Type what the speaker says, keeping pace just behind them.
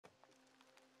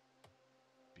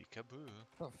Peekaboo.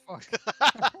 Oh fuck.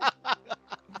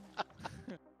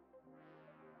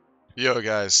 Yo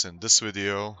guys, in this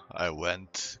video I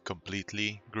went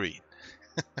completely green.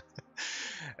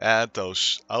 And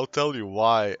I'll tell you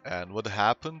why and what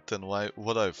happened and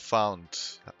what I found.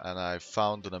 And I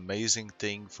found an amazing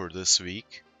thing for this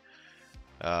week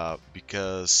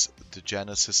because the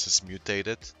Genesis is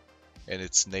mutated and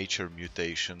it's nature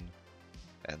mutation,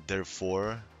 and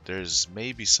therefore there's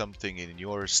maybe something in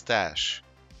your stash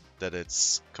that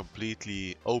it's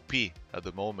completely OP at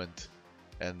the moment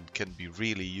and can be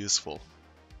really useful.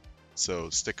 So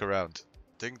stick around.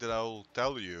 Thing that I'll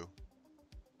tell you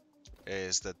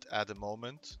is that at the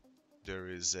moment there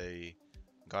is a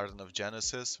Garden of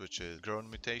Genesis, which is grown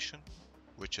mutation,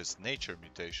 which is nature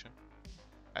mutation,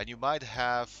 and you might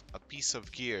have a piece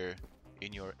of gear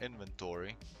in your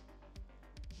inventory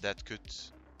that could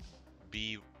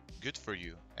be good for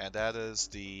you, and that is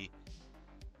the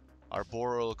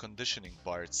Arboreal Conditioning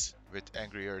parts with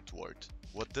Angry Earthward.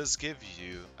 What this gives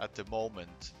you at the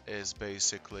moment is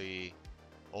basically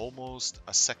almost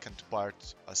a second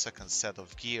part, a second set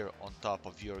of gear on top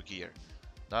of your gear.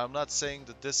 Now I'm not saying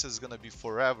that this is gonna be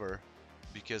forever,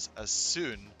 because as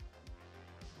soon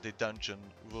the dungeon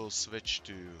will switch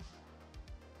to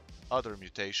other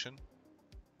mutation,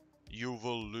 you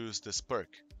will lose this perk.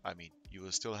 I mean, you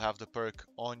will still have the perk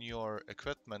on your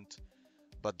equipment,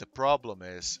 but the problem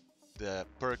is the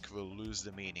perk will lose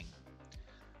the meaning.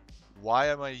 Why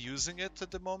am I using it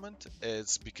at the moment?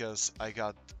 It's because I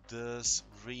got this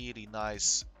really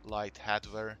nice light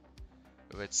headwear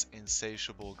with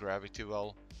insatiable gravity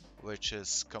well, which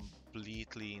is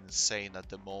completely insane at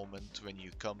the moment when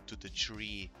you come to the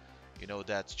tree. You know,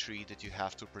 that tree that you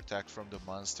have to protect from the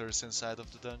monsters inside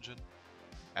of the dungeon?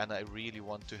 And I really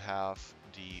want to have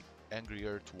the Angry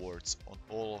Earth wards on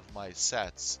all of my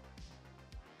sets.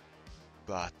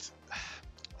 But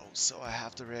also I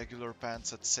have the regular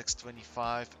pants at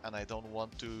 625 and I don't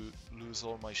want to lose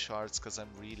all my shards because I'm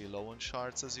really low on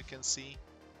shards, as you can see.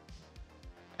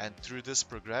 And through this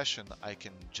progression I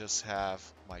can just have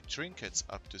my trinkets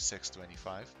up to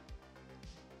 625,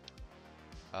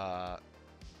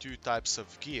 two types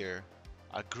of gear,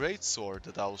 a great sword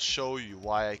that I'll show you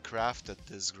why I crafted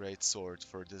this great sword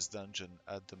for this dungeon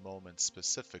at the moment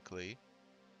specifically,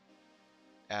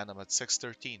 and I'm at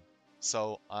 613.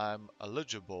 So I'm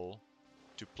eligible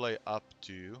to play up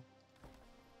to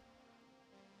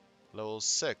level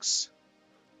 6.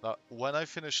 Now, when I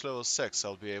finish level 6,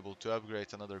 I'll be able to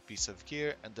upgrade another piece of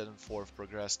gear and then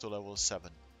progress to level 7.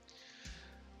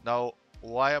 Now,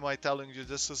 why am I telling you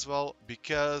this as well?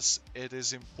 Because it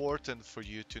is important for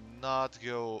you to not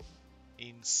go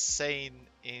insane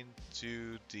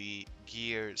into the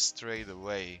gear straight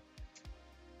away.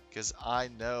 Because I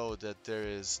know that there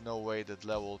is no way that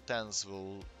level 10s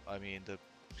will, I mean, that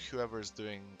whoever's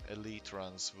doing elite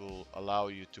runs will allow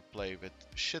you to play with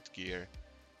shit gear.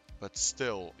 But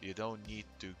still, you don't need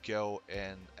to go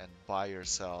in and buy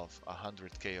yourself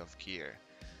 100k of gear.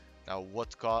 Now,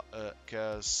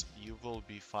 because you will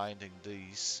be finding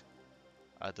these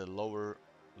at the lower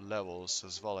levels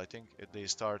as well. I think they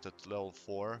start at level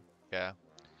 4, yeah.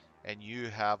 And you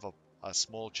have a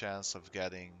small chance of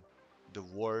getting the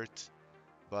ward,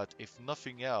 but if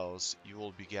nothing else, you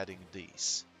will be getting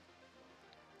these.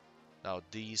 Now,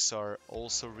 these are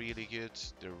also really good.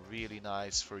 They're really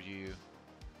nice for you.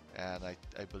 And I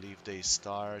believe they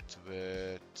start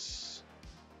with...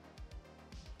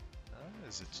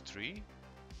 is it 3?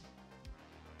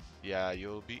 Yeah,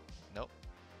 you'll be... No,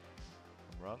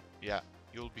 I'm wrong. Yeah,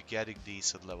 you'll be getting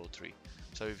these at level 3.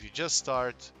 So if you just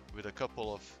start with a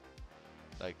couple of,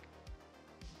 like,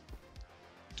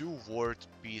 2 ward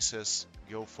pieces,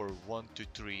 go for 1 to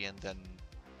 3 and then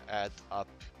add up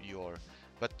your...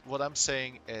 But what I'm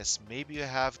saying is maybe you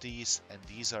have these, and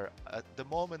these are, at the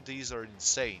moment, these are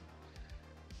insane.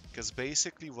 Because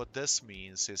basically what this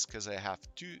means is, because I have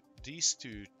these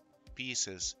 2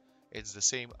 pieces, it's the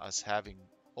same as having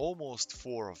almost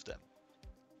 4 of them.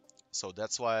 So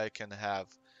that's why I can have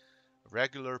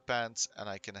regular pants and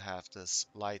I can have this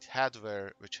light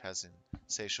headwear which has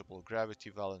insatiable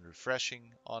gravity well and refreshing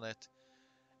on it,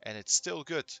 and it's still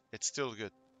good. It's still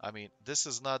good. I mean, this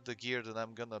is not the gear that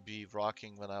I'm gonna be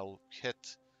rocking when I'll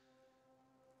hit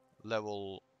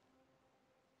level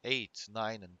 8,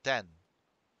 9 and 10.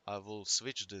 I will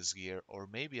switch this gear, or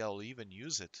maybe I'll even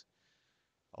use it,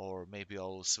 or maybe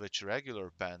I'll switch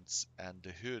regular pants and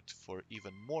the hood for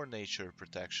even more nature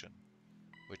protection,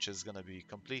 which is gonna be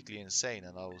completely insane,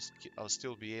 and I'll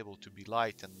still be able to be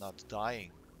light and not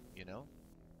dying, you know?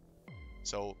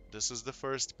 So this is the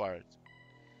first part.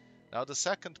 Now the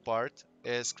second part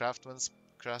is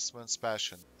Craftsman's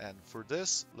Passion. And for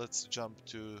this, let's jump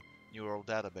to Neural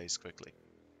Database quickly.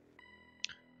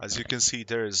 As you can see,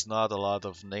 there is not a lot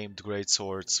of named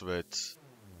greatswords with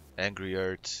Angry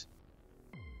Earth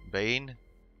Bane.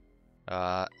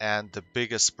 And the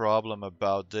biggest problem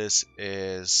about this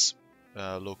is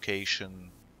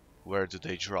location. Where do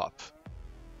they drop?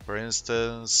 For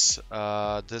instance,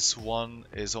 this one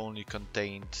is only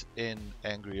contained in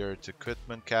Angry Earth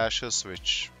equipment caches,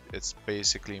 which it's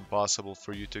basically impossible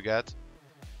for you to get.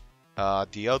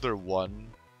 The other one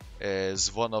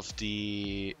is one of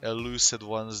the elusive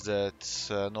ones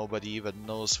that nobody even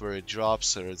knows where it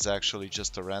drops, or it's actually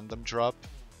just a random drop.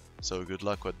 So good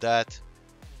luck with that.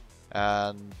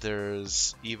 And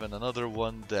there's even another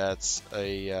one that's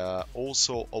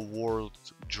also a world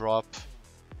drop,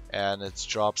 and it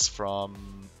drops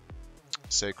from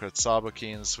Sacred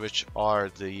Sabakins, which are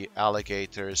the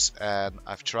alligators, and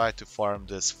I've tried to farm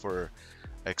this for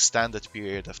extended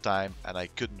period of time and I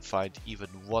couldn't find even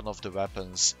one of the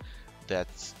weapons that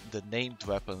the named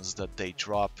weapons that they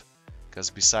drop,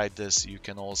 because beside this you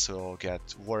can also get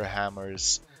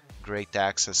warhammers, great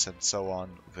axes and so on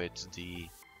with the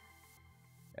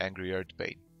Angry Earth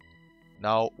Bane.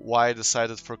 Now, why I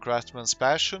decided for Craftsman's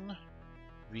Passion?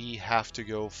 We have to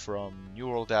go from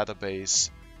Neural Database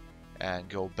and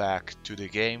go back to the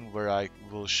game, where I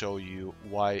will show you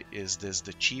why is this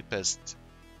the cheapest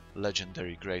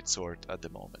legendary greatsword at the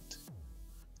moment.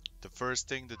 The first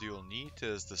thing that you'll need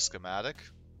is the schematic.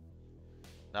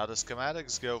 Now the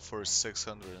schematics go for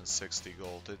 660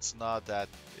 gold. It's not that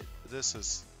this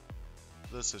is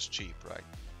cheap, right?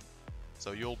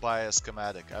 So you'll buy a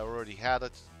schematic. I already had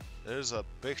it. There's a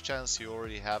big chance you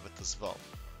already have it as well.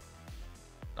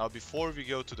 Now before we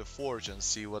go to the forge and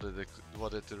see what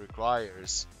it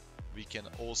requires, we can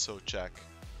also check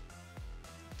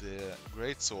the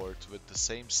greatsword with the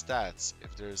same stats,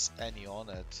 if there's any on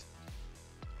it.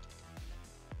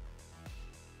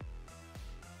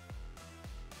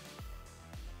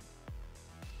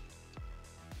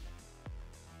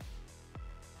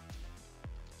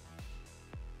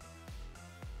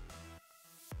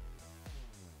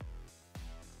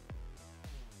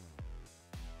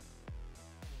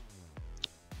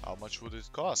 How much would it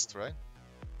cost, right?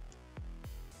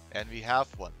 And we have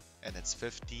one, and it's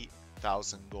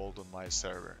 50,000 gold on my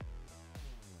server.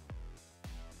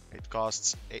 It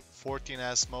costs 14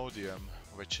 Asmodium,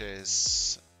 which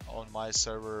is on my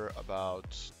server about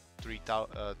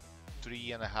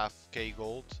 3.5k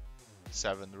gold,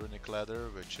 7 runic leather,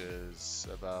 which is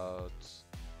about,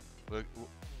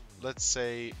 let's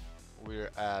say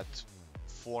we're at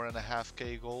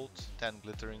 4.5k gold, 10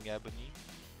 glittering ebony,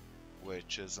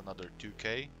 which is another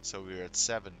 2k, so we're at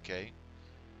 7k.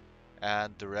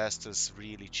 And the rest is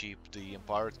really cheap. The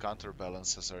empowered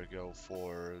counterbalances are go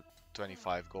for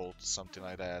 25 gold, something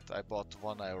like that. I bought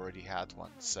one, I already had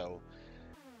one. So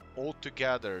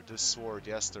altogether, this sword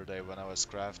yesterday when I was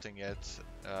crafting it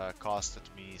costed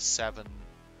me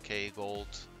 7k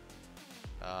gold.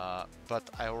 But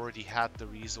I already had the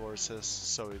resources,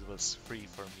 so it was free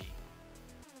for me.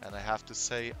 And I have to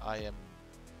say, I am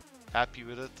happy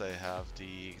with it. I have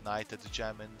the ignited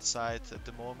gem inside at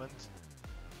the moment.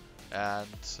 And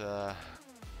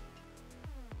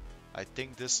I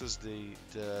think this is the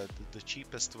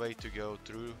cheapest way to go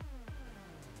through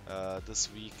this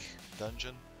week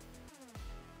dungeon.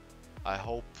 I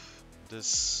hope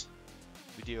this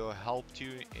video helped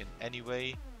you in any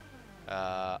way.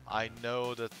 I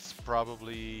know that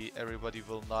probably everybody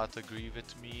will not agree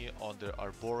with me on the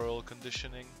Arboreal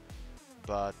Conditioning,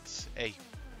 but hey,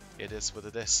 it is what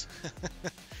it is.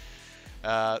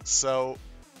 So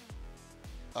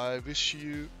I wish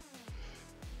you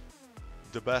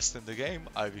the best in the game.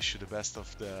 I wish you the best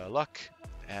of the luck,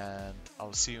 and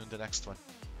I'll see you in the next one.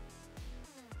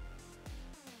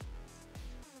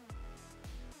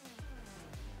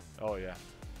 Oh yeah,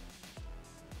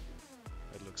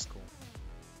 it looks cool.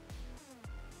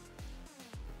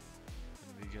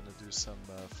 And we're gonna do some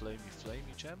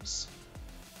flamey gems.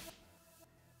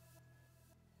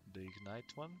 The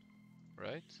ignite one,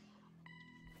 right?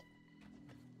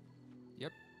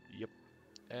 Yep. Yep.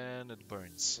 And it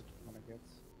burns. Which one I guess?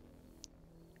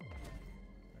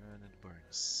 And it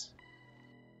burns.